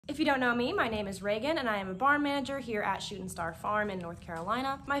If you don't know me, my name is Reagan and I am a barn manager here at Shooting Star Farm in North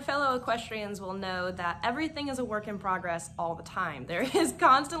Carolina. My fellow equestrians will know that everything is a work in progress all the time. There is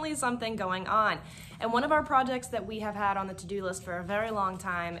constantly something going on. And one of our projects that we have had on the to-do list for a very long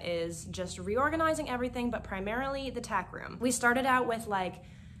time is just reorganizing everything, but primarily the tack room. We started out with like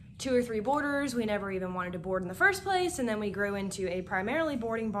 2 or 3 boarders. We never even wanted to board in the first place, and then we grew into a primarily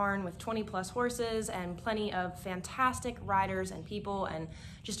boarding barn with 20 plus horses and plenty of fantastic riders and people and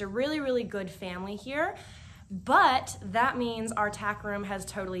just a really, really good family here. But that means our tack room has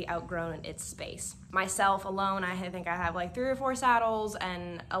totally outgrown its space. Myself alone, I think I have like 3 or 4 saddles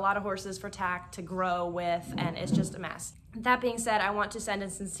and a lot of horses for tack to grow with, and it's just a mess. That being said, I want to send a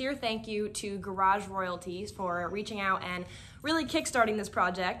sincere thank you to Garage Royalties for reaching out and really kickstarting this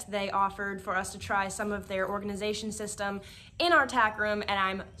project. They offered for us to try some of their organization system in our tack room, and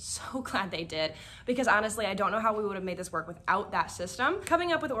I'm so glad they did, because honestly, I don't know how we would have made this work without that system.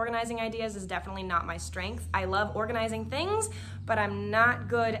 Coming up with organizing ideas is definitely not my strength. I love organizing things, but I'm not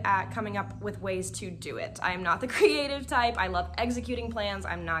good at coming up with ways to do it. I am not the creative type. I love executing plans.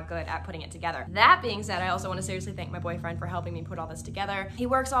 I'm not good at putting it together. That being said, I also want to seriously thank my boyfriend for helping me put all this together. He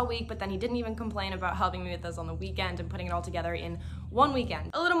works all week, but then he didn't even complain about helping me with this on the weekend and putting it all together in one weekend.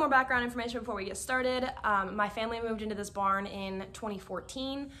 A little more background information before we get started. My family moved into this barn in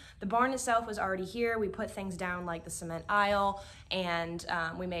 2014. The barn itself was already here. We put things down like the cement aisle, and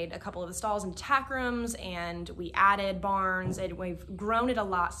we made a couple of the stalls and tack rooms, and we added barns, and we've grown it a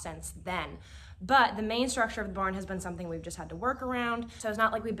lot since then. But the main structure of the barn has been something we've just had to work around. So it's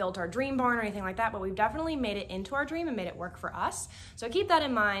not like we built our dream barn or anything like that, but we've definitely made it into our dream and made it work for us. So keep that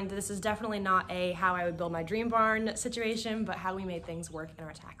in mind. This is definitely not a how I would build my dream barn situation, but how we made things work in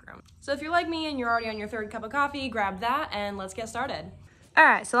our tack room. So if you're like me and you're already on your 3rd cup of coffee, grab that and let's get started. All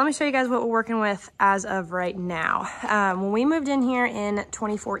right, so let me show you guys what we're working with as of right now. When we moved in here in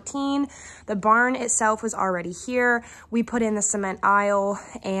 2014, the barn itself was already here. We put in the cement aisle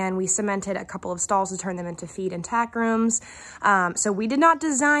and we cemented a couple of stalls to turn them into feed and tack rooms. So we did not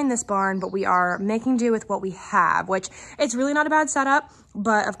design this barn, but we are making do with what we have, which it's really not a bad setup.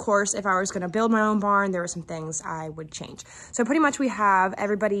 But of course, if I was gonna build my own barn, there were some things I would change. So pretty much we have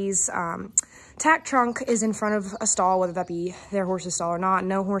everybody's tack trunk is in front of a stall, whether that be their horse's stall or not.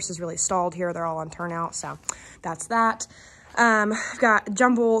 No horse is really stalled here. They're all on turnout, so that's that. I've got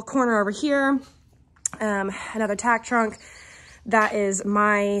jumble corner over here, another tack trunk. That is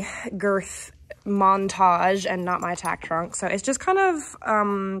my girth montage and not my tack trunk. So it's just kind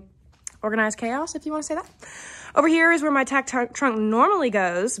of organized chaos, if you want to say that. Over here is where my tack trunk normally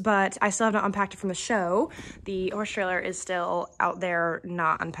goes, but I still have not unpacked it from the show. The horse trailer is still out there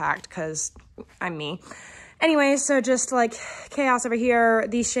not unpacked because I'm me. Anyway, so just like chaos over here.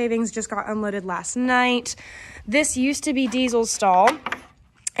 These shavings just got unloaded last night. This used to be Diesel's stall,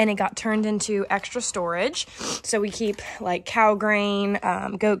 and it got turned into extra storage. So we keep like cow grain,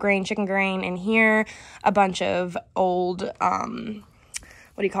 goat grain, chicken grain in here, a bunch of old,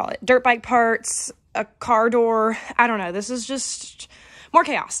 what do you call it? Dirt bike parts, a car door. I don't know. This is just more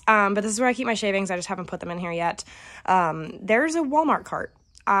chaos. But this is where I keep my shavings. I just haven't put them in here yet. There's a Walmart cart.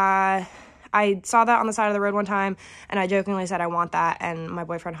 I saw that on the side of the road one time, and I jokingly said I want that, and my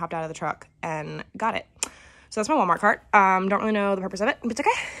boyfriend hopped out of the truck and got it. So that's my Walmart cart. Don't really know the purpose of it, but it's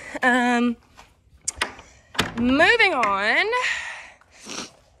okay. Moving on.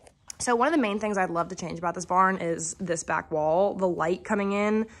 So one of the main things I'd love to change about this barn is this back wall. The light coming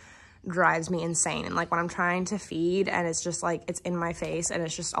in drives me insane. And like when I'm trying to feed and it's just like, it's in my face and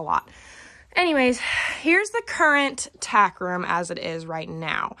it's just a lot. Anyways, here's the current tack room as it is right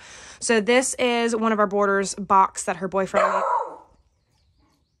now. So this is one of our boarders' box that her boyfriend...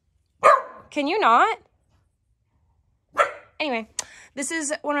 Can you not? Anyway, this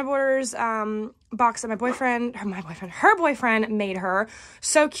is one of our boarders' box that her boyfriend made her.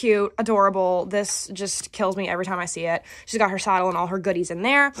 So cute, adorable. This just kills me every time I see it. She's got her saddle and all her goodies in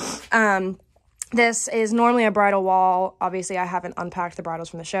there. This is normally a bridle wall. Obviously, I haven't unpacked the bridles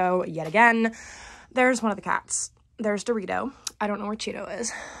from the show yet again. There's one of the cats. There's Dorito. I don't know where Cheeto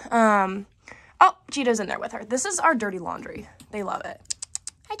is. Oh, Cheeto's in there with her. This is our dirty laundry. They love it.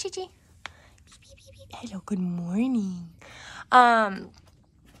 Hi, Chi-Chi. Hello, good morning. Oh,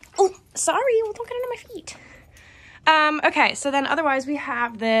 sorry, don't get under my feet. Okay, so then otherwise we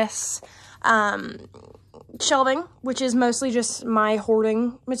have this, shelving, which is mostly just my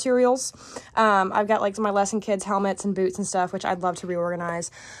hoarding materials. I've got like my lesson kids' helmets and boots and stuff, which I'd love to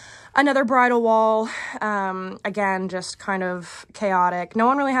reorganize. Another bridal wall, again, just kind of chaotic. No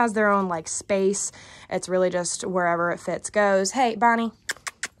one really has their own like space. It's really just wherever it fits goes. Hey, Bonnie.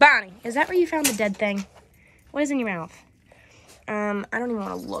 Bonnie, is that where you found the dead thing? What is in your mouth? I don't even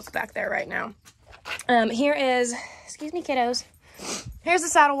want to look back there right now. Here is, excuse me, kiddos. Here's the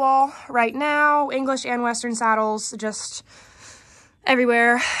saddle wall right now. English and Western saddles, just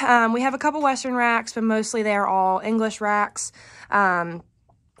everywhere. We have a couple Western racks, but mostly they are all English racks. And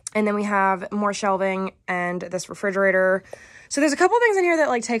then we have more shelving and this refrigerator. So there's a couple things in here that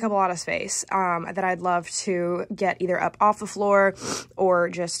like take up a lot of space that I'd love to get either up off the floor or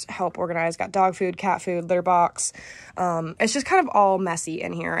just help organize. Got dog food, cat food, litter box. It's just kind of all messy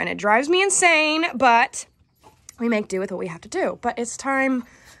in here and it drives me insane, but we make do with what we have to do. But it's time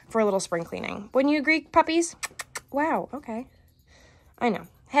for a little spring cleaning. Wouldn't you agree, puppies? Wow, okay. I know.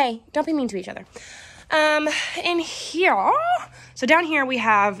 Hey, don't be mean to each other. In here, so down here we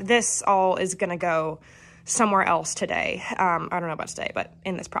have, this all is gonna go somewhere else today. I don't know about today, but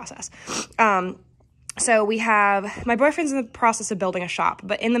in this process. So we have, my boyfriend's in the process of building a shop,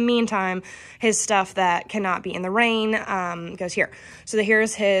 but in the meantime, his stuff that cannot be in the rain goes here. So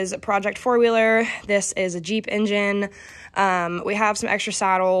here's his project four-wheeler. This is a Jeep engine. We have some extra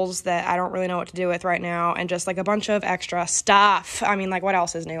saddles that I don't really know what to do with right now, and just like a bunch of extra stuff. I mean, like, what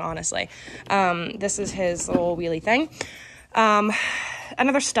else is new, honestly? This is his little wheelie thing.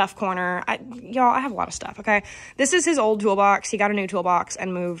 Another stuff corner. Y'all, I have a lot of stuff, okay? This is his old toolbox. He got a new toolbox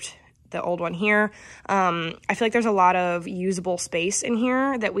and moved the old one here. I feel like there's a lot of usable space in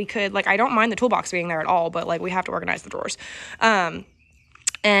here that we could, like, I don't mind the toolbox being there at all, but, like, we have to organize the drawers.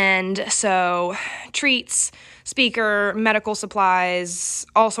 And so treats, speaker, medical supplies,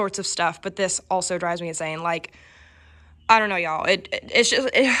 all sorts of stuff, but this also drives me insane. Like, I don't know, y'all. It's just...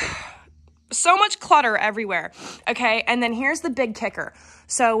 so much clutter everywhere, okay? And then here's the big kicker.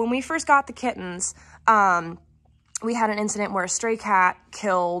 So when we first got the kittens, we had an incident where a stray cat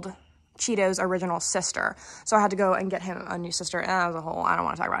killed Cheeto's original sister. So I had to go and get him a new sister, and that was a whole, I don't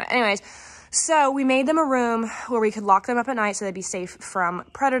want to talk about it. Anyways, so we made them a room where we could lock them up at night so they'd be safe from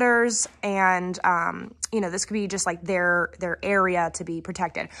predators, and, you know, this could be just like their area to be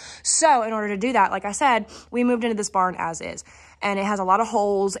protected. So in order to do that, like I said, we moved into this barn as is. And it has a lot of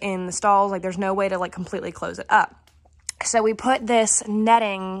holes in the stalls. Like, there's no way to, like, completely close it up. So we put this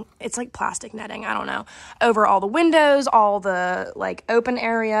netting, it's like plastic netting, I don't know, over all the windows, all the, like, open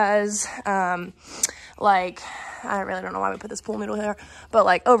areas. Like, I really don't know why we put this pool noodle here. But,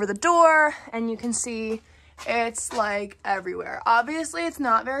 like, over the door. And you can see it's, like, everywhere. Obviously, it's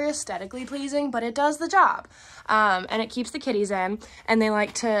not very aesthetically pleasing, but it does the job. And it keeps the kitties in. And they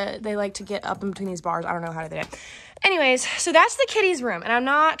like to get up in between these bars. I don't know how to do it. Anyways, so that's the kitties' room, and I'm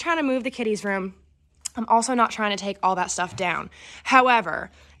not trying to move the kitties' room. I'm also not trying to take all that stuff down. However,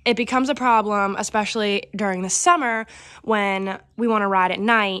 it becomes a problem, especially during the summer when we want to ride at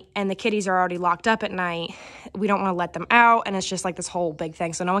night and the kitties are already locked up at night. We don't want to let them out, and it's just like this whole big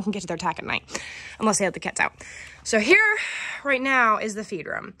thing, so no one can get to their tack at night unless they let the cats out. So here, right now, is the feed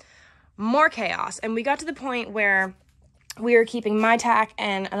room. More chaos, and we got to the point where we were keeping my tack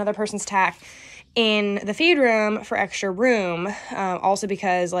and another person's tack in the feed room for extra room, also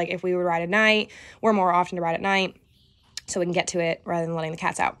because, like, if we would ride at night, we're more often to ride at night, so we can get to it rather than letting the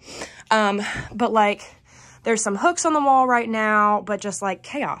cats out. But, like, there's some hooks on the wall right now, but just, like,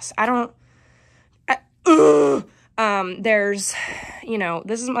 chaos. There's, you know,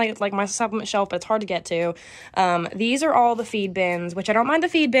 this is like my supplement shelf, but it's hard to get to. These are all the feed bins, which I don't mind the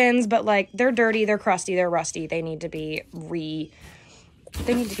feed bins, but, like, they're dirty, they're crusty, they're rusty, they need to be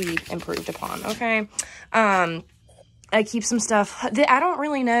improved upon, okay? I keep some stuff. I don't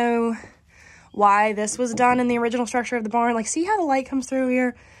really know why this was done in the original structure of the barn. Like, see how the light comes through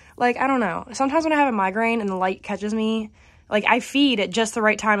here? Like, I don't know. Sometimes when I have a migraine and the light catches me, like, I feed at just the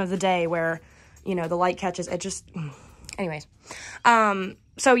right time of the day where, you know, the light catches. It just... Anyways.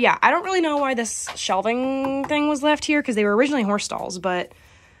 So, yeah, I don't really know why this shelving thing was left here, because they were originally horse stalls, but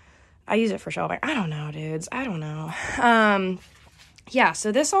I use it for shelving. I don't know, dudes. I don't know. Yeah,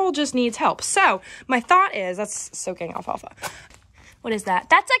 so this all just needs help. So, my thought is, that's soaking alfalfa. What is that?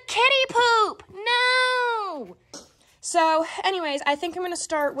 That's a kitty poop! No! So, anyways, I think I'm going to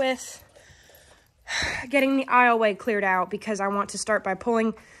start with getting the aisleway cleared out, because I want to start by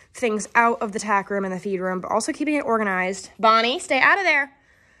pulling things out of the tack room and the feed room, but also keeping it organized. Bonnie, stay out of there!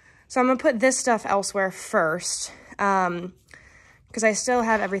 So I'm going to put this stuff elsewhere first, because I still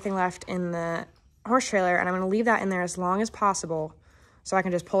have everything left in the horse trailer, and I'm going to leave that in there as long as possible, so I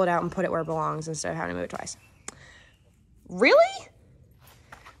can just pull it out and put it where it belongs instead of having to move it twice. Really?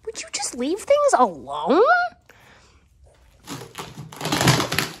 Would you just leave things alone?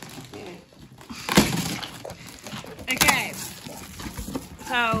 Okay.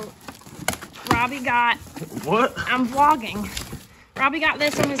 So, Robbie got... What? I'm vlogging. Robbie got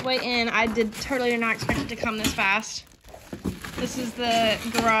this on his way in. I totally did not expect it to come this fast. This is the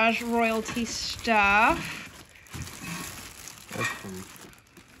garage royalty stuff. That's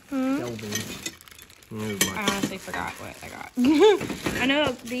from Kelvin. I honestly forgot what I got. I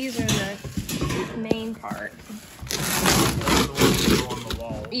know these are the main part. On the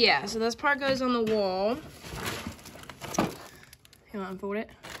wall. Yeah, so this part goes on the wall. You want to unfold it?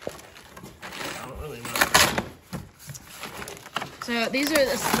 I don't really know. So these are,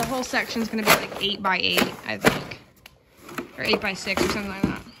 the whole section's going to be like 8 by 8, I think. Or 8 by 6 or something like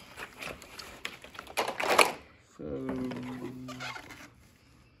that. So,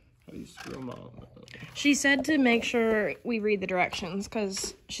 how do you screw them all? She said to make sure we read the directions,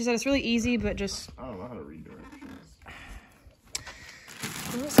 because she said it's really easy, but just... I don't know how to read directions.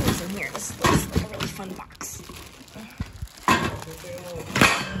 Let's see what's in here. This looks like a really fun box.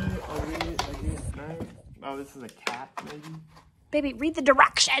 Oh, this is a cap, maybe? Baby, read the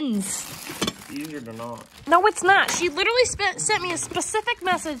directions! Easier than not. No, it's not. She literally sent me a specific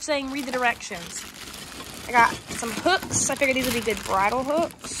message saying read the directions. I got some hooks. I figured these would be good bridal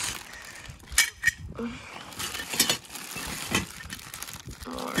hooks.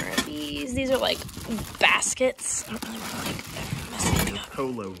 More of these. These are like baskets. I don't really want to like mess anything up.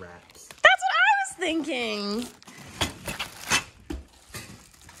 Polo wraps. That's what I was thinking.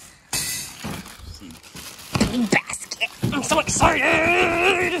 Basket. I'm so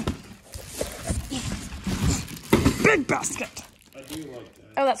excited. Big basket. I do like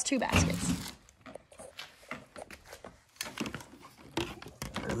that. Oh, that's 2 baskets.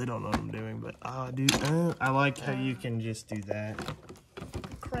 I really don't know what I'm doing, but I do. I like how you can just do that.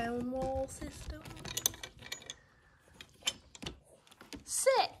 Crown wall system.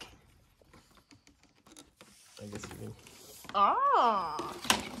 Sick. I guess you can. Ah.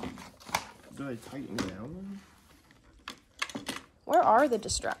 Do I tighten down? Where are the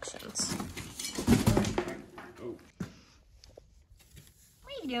distractions? Oh. What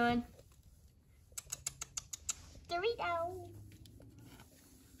are you doing? Dorito.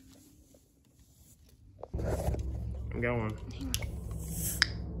 I'm going.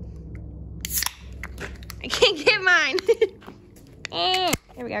 I can't get mine.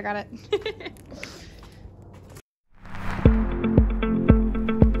 Here we go, I got it.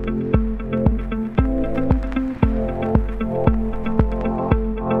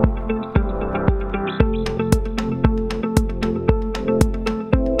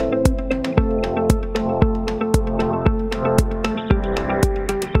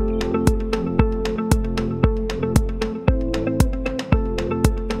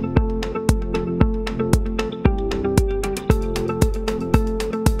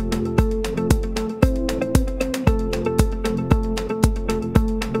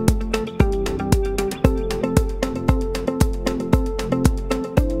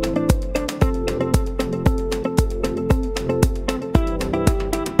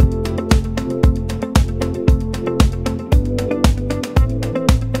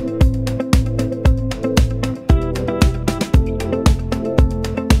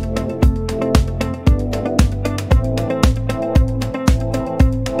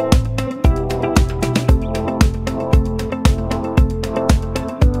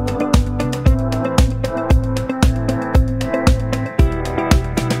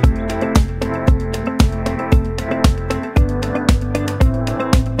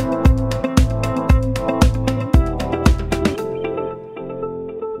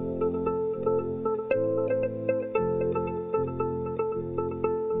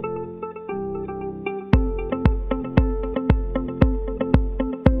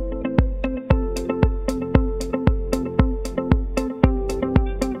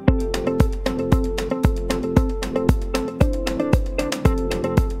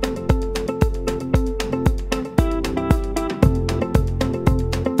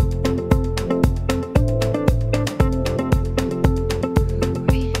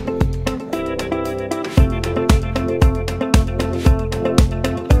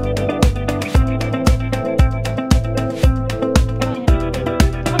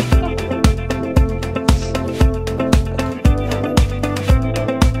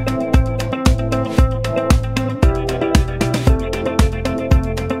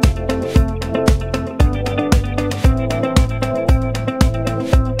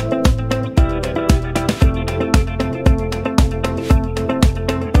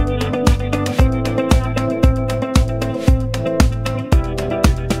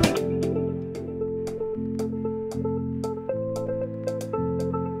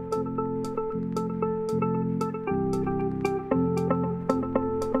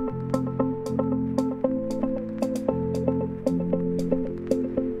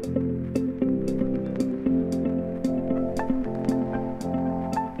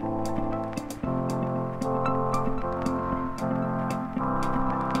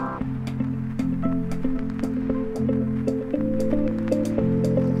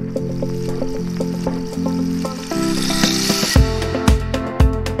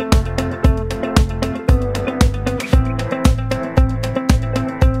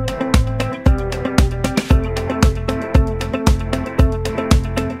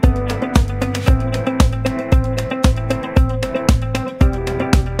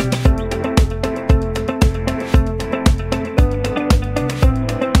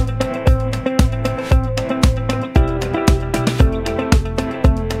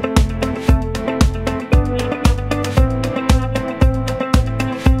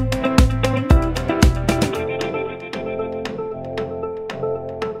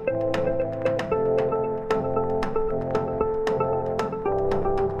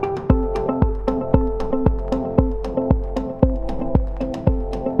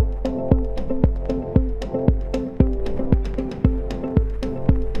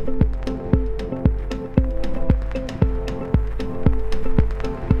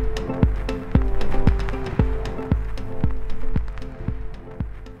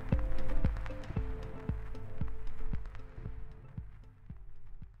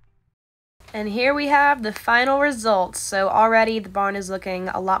 And here we have the final results. So already the barn is looking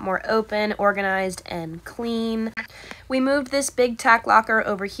a lot more open, organized, and clean. We moved this big tack locker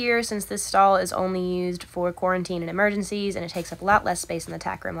over here since this stall is only used for quarantine and emergencies, and it takes up a lot less space in the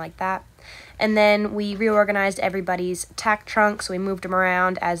tack room like that. And then we reorganized everybody's tack trunks, so we moved them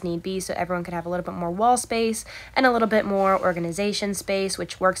around as need be so everyone could have a little bit more wall space and a little bit more organization space,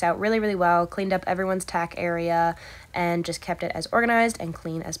 which works out really, really well. Cleaned up everyone's tack area and just kept it as organized and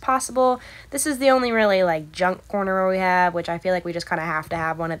clean as possible. This is the only really like junk corner we have, which I feel like we just kind of have to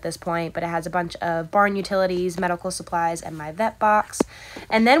have one at this point, but it has a bunch of barn utilities, medical supplies, and my vet box.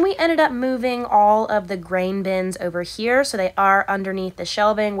 And then we ended up moving all of the grain bins over here, so they are underneath the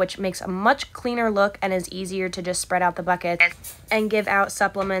shelving, which makes a much cleaner look and is easier to just spread out the buckets and give out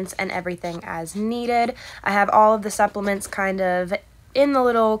supplements and everything as needed. I have all of the supplements kind of in the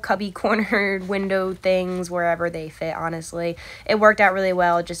little cubby cornered window things wherever they fit, honestly. It worked out really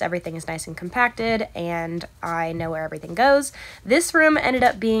well, just everything is nice and compacted and I know where everything goes. This room ended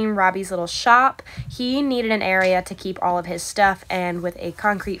up being Robbie's little shop. He needed an area to keep all of his stuff, and with a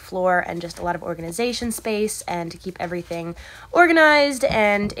concrete floor and just a lot of organization space and to keep everything organized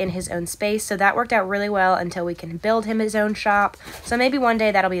and in his own space. So that worked out really well until we can build him his own shop. So maybe one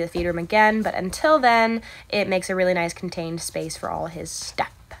day that'll be the feed room again, but until then it makes a really nice contained space for all his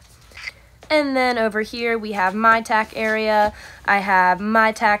stuff. And then over here we have my tack area. I have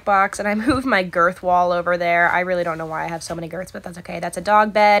my tack box, and I moved my girth wall over there. I really don't know why I have so many girths, but that's okay. That's a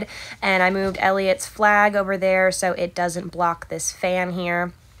dog bed, and I moved Elliot's flag over there so it doesn't block this fan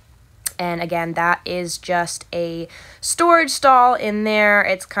here. And again, that is just a storage stall in there.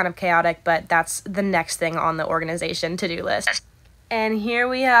 It's kind of chaotic, but that's the next thing on the organization to-do list. And here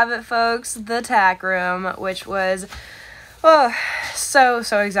we have it, folks, the tack room, which was so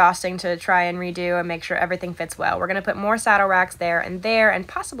exhausting to try and redo and make sure everything fits well. We're going to put more saddle racks there and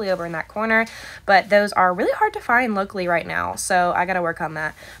possibly over in that corner, but those are really hard to find locally right now, so I got to work on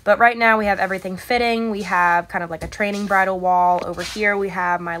that. But right now we have everything fitting. We have kind of like a training bridle wall. Over here we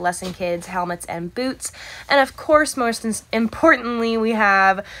have my lesson kids' helmets and boots, and of course, most importantly, we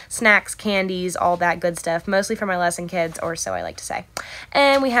have snacks, candies, all that good stuff, mostly for my lesson kids, or so I like to say.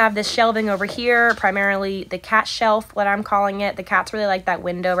 And we have this shelving over here, primarily the cat shelf, what I'm calling it. The cats really like that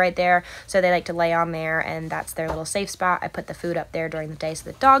window right there, so they like to lay on there, and that's their little safe spot. I put the food up there during the day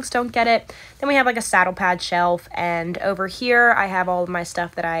so the dogs don't get it. Then we have like a saddle pad shelf, and over here I have all of my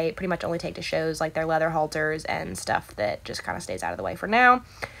stuff that I pretty much only take to shows, like their leather halters and stuff that just kind of stays out of the way for now.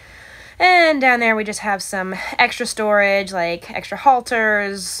 And down there we just have some extra storage, like extra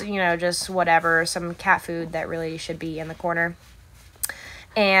halters, you know, just whatever, some cat food that really should be in the corner.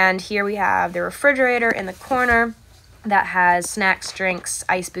 And here we have the refrigerator in the corner that has snacks, drinks,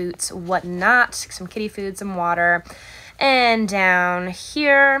 ice boots, whatnot, some kitty food, some water. And down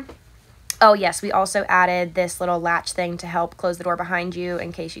here, oh yes, we also added this little latch thing to help close the door behind you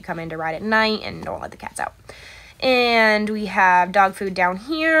in case you come in to ride at night and don't let the cats out. And we have dog food down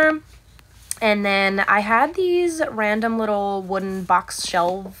here. And then I had these random little wooden box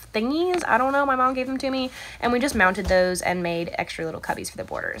shelf thingies. I don't know, my mom gave them to me. And we just mounted those and made extra little cubbies for the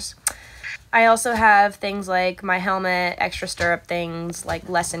boarders. I also have things like my helmet, extra stirrup things, like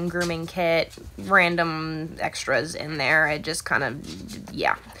lesson grooming kit, random extras in there. It just kind of,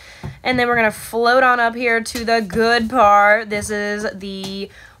 yeah. And then we're going to float on up here to the good part. This is the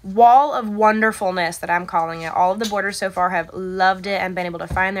wall of wonderfulness that I'm calling it. All of the boarders so far have loved it and been able to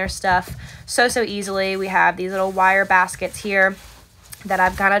find their stuff so easily. We have these little wire baskets here that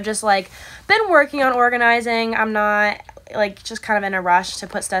I've kind of just like been working on organizing. I'm not like just kind of in a rush to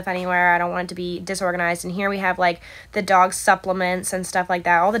put stuff anywhere. I don't want it to be disorganized. And here we have like the dog supplements and stuff like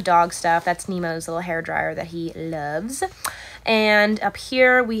that, all the dog stuff. That's Nemo's little hair dryer that he loves. And up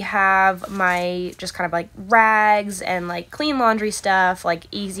here we have my just kind of like rags and like clean laundry stuff, like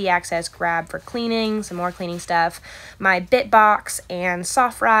easy access grab for cleaning, some more cleaning stuff, my bit box and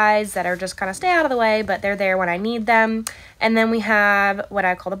soft rides that are just kind of stay out of the way, but they're there when I need them. And then we have what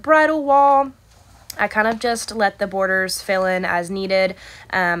I call the bridle wall. I kind of just let the boarders fill in as needed,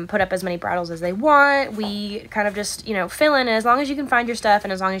 put up as many bridles as they want. We kind of just, you know, fill in as long as you can find your stuff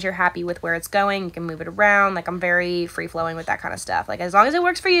and as long as you're happy with where it's going, you can move it around. Like, I'm very free-flowing with that kind of stuff. Like, as long as it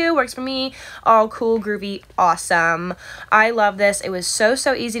works for you, works for me, all cool, groovy, awesome. I love this. It was so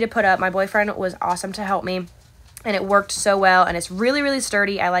easy to put up. My boyfriend was awesome to help me. And it worked so well, and it's really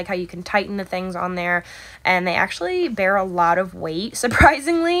sturdy. I like how you can tighten the things on there, and they actually bear a lot of weight,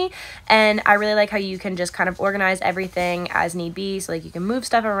 surprisingly. And I really like how you can just kind of organize everything as need be, so like you can move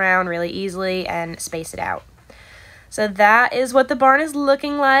stuff around really easily and space it out. So that is what the barn is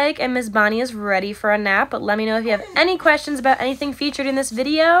looking like, and Miss Bonnie is ready for a nap. But let me know if you have any questions about anything featured in this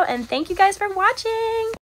video, and thank you guys for watching!